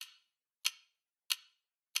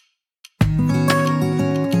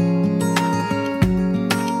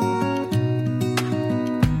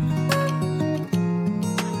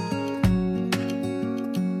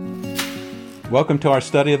Welcome to our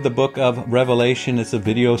study of the book of Revelation. It's a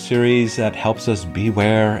video series that helps us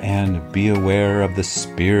beware and be aware of the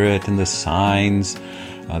Spirit and the signs,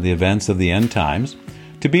 the events of the end times,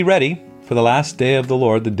 to be ready for the last day of the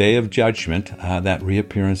Lord, the day of judgment, that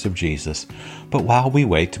reappearance of Jesus. But while we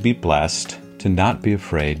wait, to be blessed, to not be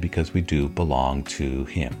afraid, because we do belong to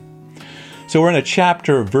Him. So we're in a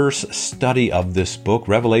chapter-verse study of this book.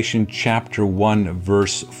 Revelation chapter 1,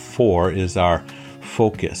 verse 4 is our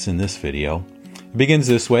focus in this video. It begins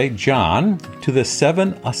this way: John, to the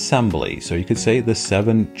seven assemblies, so you could say the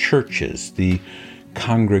seven churches, the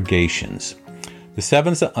congregations, the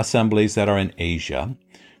seven assemblies that are in Asia.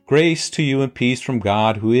 Grace to you and peace from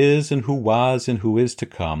God, who is and who was and who is to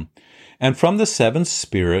come, and from the seven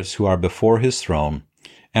spirits who are before His throne,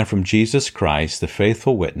 and from Jesus Christ, the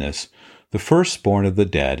faithful witness, the firstborn of the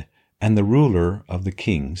dead, and the ruler of the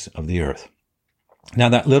kings of the earth. Now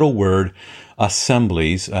that little word,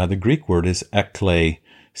 assemblies, the Greek word is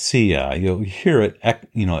ekklesia. You'll hear it,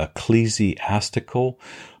 ecclesiastical,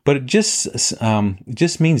 but it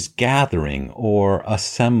just means gathering or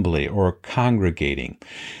assembly or congregating.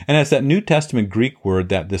 And it's that New Testament Greek word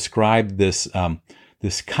that described this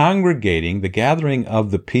congregating, the gathering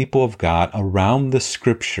of the people of God around the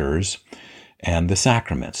Scriptures and the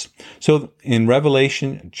sacraments. So in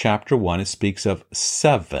Revelation chapter 1, it speaks of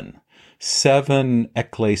seven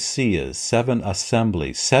ecclesias, seven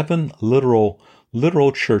assemblies, seven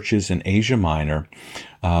literal churches in Asia Minor,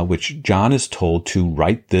 which John is told to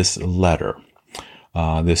write this letter,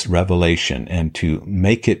 this revelation, and to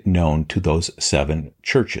make it known to those seven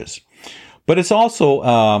churches. But it's also,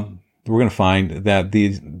 we're going to find that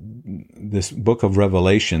this book of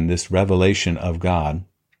Revelation, this revelation of God,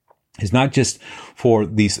 is not just for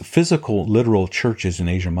these physical, literal churches in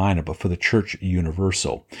Asia Minor, but for the church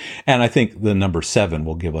universal. And I think the number 7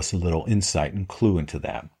 will give us a little insight and clue into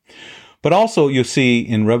that. But also you'll see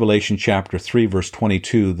in Revelation chapter 3, verse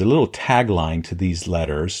 22, the little tagline to these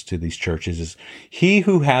letters, to these churches is, "He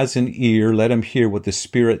who has an ear, let him hear what the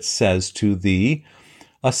Spirit says to the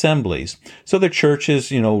assemblies." So the churches,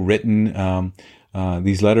 written,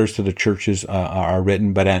 these letters to the churches are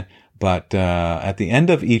written, but at the end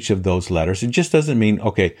of each of those letters, it just doesn't mean,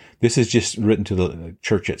 okay, this is just written to the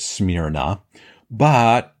church at Smyrna,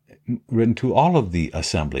 but written to all of the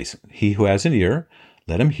assemblies. He who has an ear,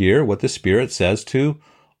 let him hear what the Spirit says to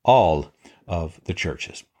all of the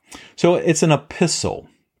churches. So it's an epistle.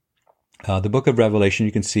 The book of Revelation,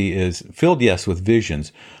 you can see, is filled, yes, with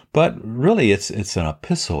visions, but really it's an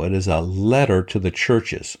epistle. It is a letter to the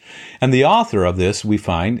churches. And the author of this, we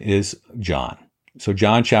find, is John. So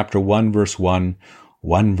John chapter 1, verse 1,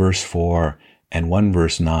 1 verse 4, and 1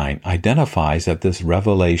 verse 9 identifies that this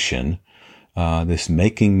revelation, this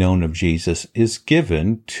making known of Jesus, is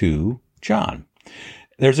given to John.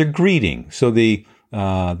 There's a greeting. So the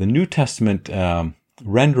New Testament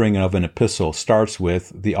rendering of an epistle starts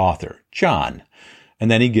with the author, John,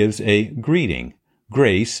 and then he gives a greeting,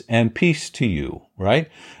 grace and peace to you, right?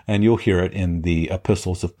 And you'll hear it in the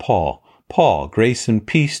epistles of Paul. Paul, grace and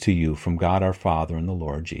peace to you from God our Father and the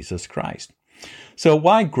Lord Jesus Christ. So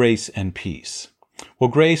why grace and peace? Well,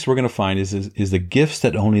 grace, we're going to find, is the gifts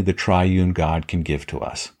that only the triune God can give to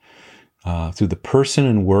us. Through the person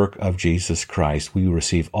and work of Jesus Christ, we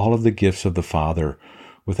receive all of the gifts of the Father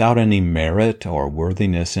without any merit or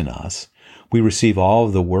worthiness in us. We receive all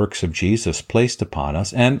of the works of Jesus placed upon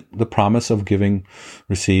us and the promise of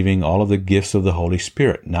receiving all of the gifts of the Holy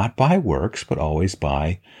Spirit, not by works, but always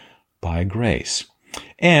by grace.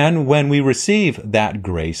 And when we receive that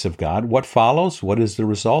grace of God, what follows? What is the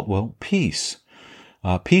result? Well, peace.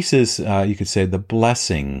 Peace is, you could say, the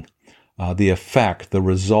blessing, the effect, the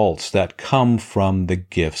results that come from the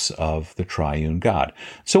gifts of the triune God.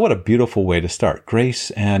 So what a beautiful way to start. Grace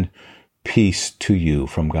and peace to you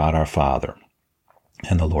from God our Father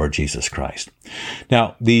and the Lord Jesus Christ.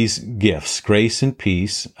 Now, these gifts, grace and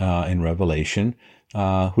peace in Revelation,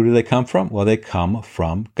 who do they come from? Well, they come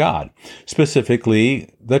from God,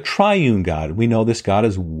 specifically the triune God. We know this God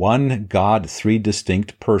is one God, three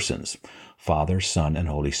distinct persons, Father, Son, and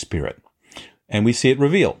Holy Spirit. And we see it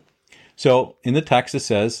revealed. So in the text it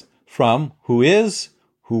says, from who is,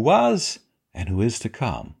 who was, and who is to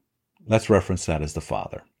come. Let's reference that as the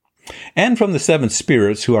Father. And from the seven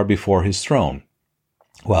spirits who are before His throne.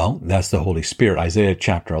 Well, that's the Holy Spirit. Isaiah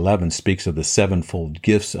chapter 11 speaks of the sevenfold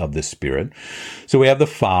gifts of the Spirit. So we have the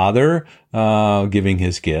Father giving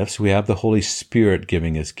His gifts. We have the Holy Spirit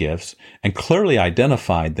giving His gifts. And clearly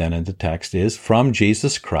identified then in the text is from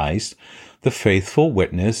Jesus Christ, the faithful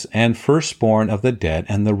witness and firstborn of the dead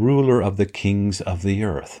and the ruler of the kings of the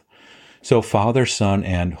earth. So Father, Son,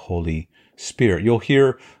 and Holy Spirit. You'll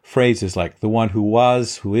hear phrases like the one who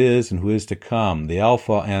was, who is, and who is to come, the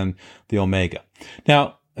Alpha and the Omega.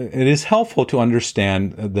 Now, it is helpful to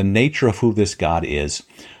understand the nature of who this God is.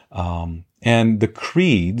 And the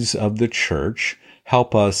creeds of the church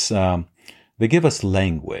help us, they give us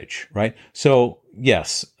language, right? So,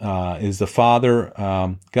 yes, is the Father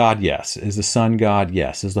God? Yes. Is the Son God?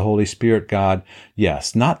 Yes. Is the Holy Spirit God?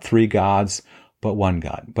 Yes. Not three gods, but one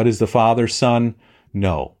God. But is the Father Son?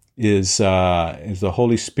 No. Is the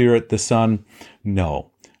Holy Spirit the Son?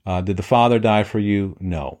 No. Did the Father die for you?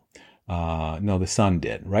 No. No, the Son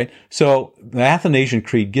did, right? So the Athanasian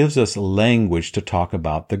Creed gives us language to talk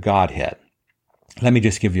about the Godhead. Let me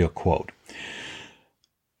just give you a quote.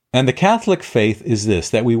 And the Catholic faith is this,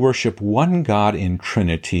 that we worship one God in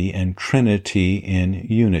Trinity and Trinity in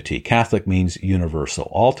unity. Catholic means universal.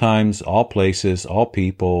 All times, all places, all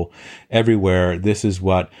people, everywhere. This is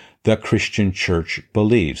what the Christian church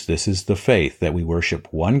believes. This is the faith, that we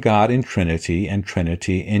worship one God in Trinity and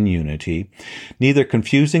Trinity in unity, neither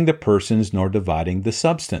confusing the persons nor dividing the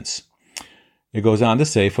substance. It goes on to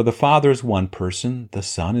say, for the Father is one person, the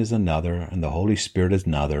Son is another, and the Holy Spirit is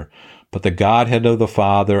another. But the Godhead of the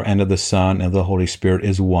Father and of the Son and of the Holy Spirit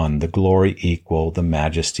is one, the glory equal, the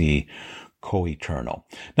majesty co-eternal.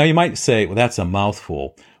 Now you might say, well, that's a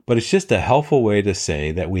mouthful, but it's just a helpful way to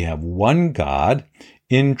say that we have one God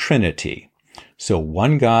in Trinity. So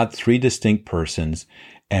one God, three distinct persons,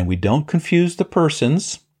 and we don't confuse the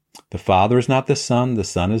persons. The Father is not the Son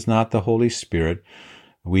is not the Holy Spirit.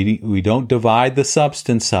 We don't divide the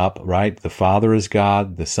substance up, right? The Father is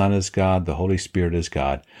God, the Son is God, the Holy Spirit is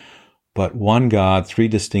God. But one God, three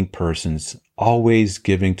distinct persons, always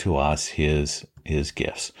giving to us his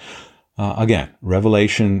gifts. Again,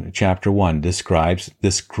 Revelation chapter 1 describes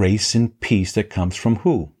this grace and peace that comes from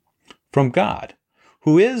who? From God,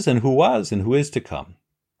 who is and who was and who is to come.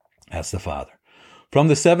 That's the Father. From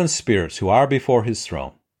the seven spirits who are before his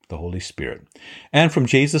throne, the Holy Spirit. And from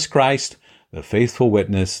Jesus Christ, the faithful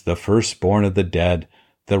witness, the firstborn of the dead,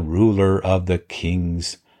 the ruler of the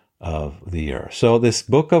kings of the earth. So this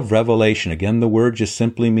book of Revelation, again, the word just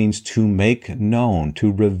simply means to make known,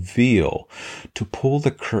 to reveal, to pull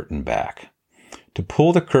the curtain back. To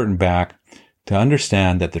pull the curtain back, to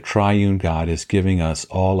understand that the triune God is giving us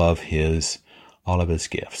all of his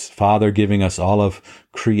gifts. Father giving us all of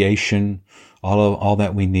creation, all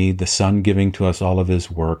that we need, the Son giving to us all of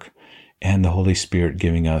his work, and the Holy Spirit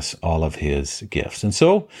giving us all of his gifts. And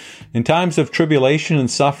so, in times of tribulation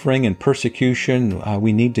and suffering and persecution,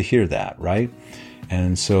 we need to hear that, right?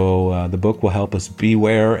 And so, the book will help us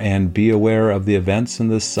beware and be aware of the events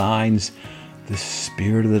and the signs, the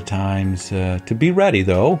spirit of the times, to be ready,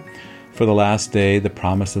 though, for the last day, the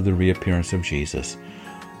promise of the reappearance of Jesus,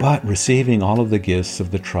 but receiving all of the gifts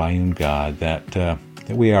of the triune God, that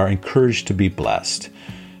we are encouraged to be blessed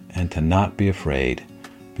and to not be afraid,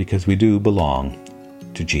 because we do belong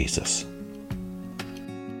to Jesus.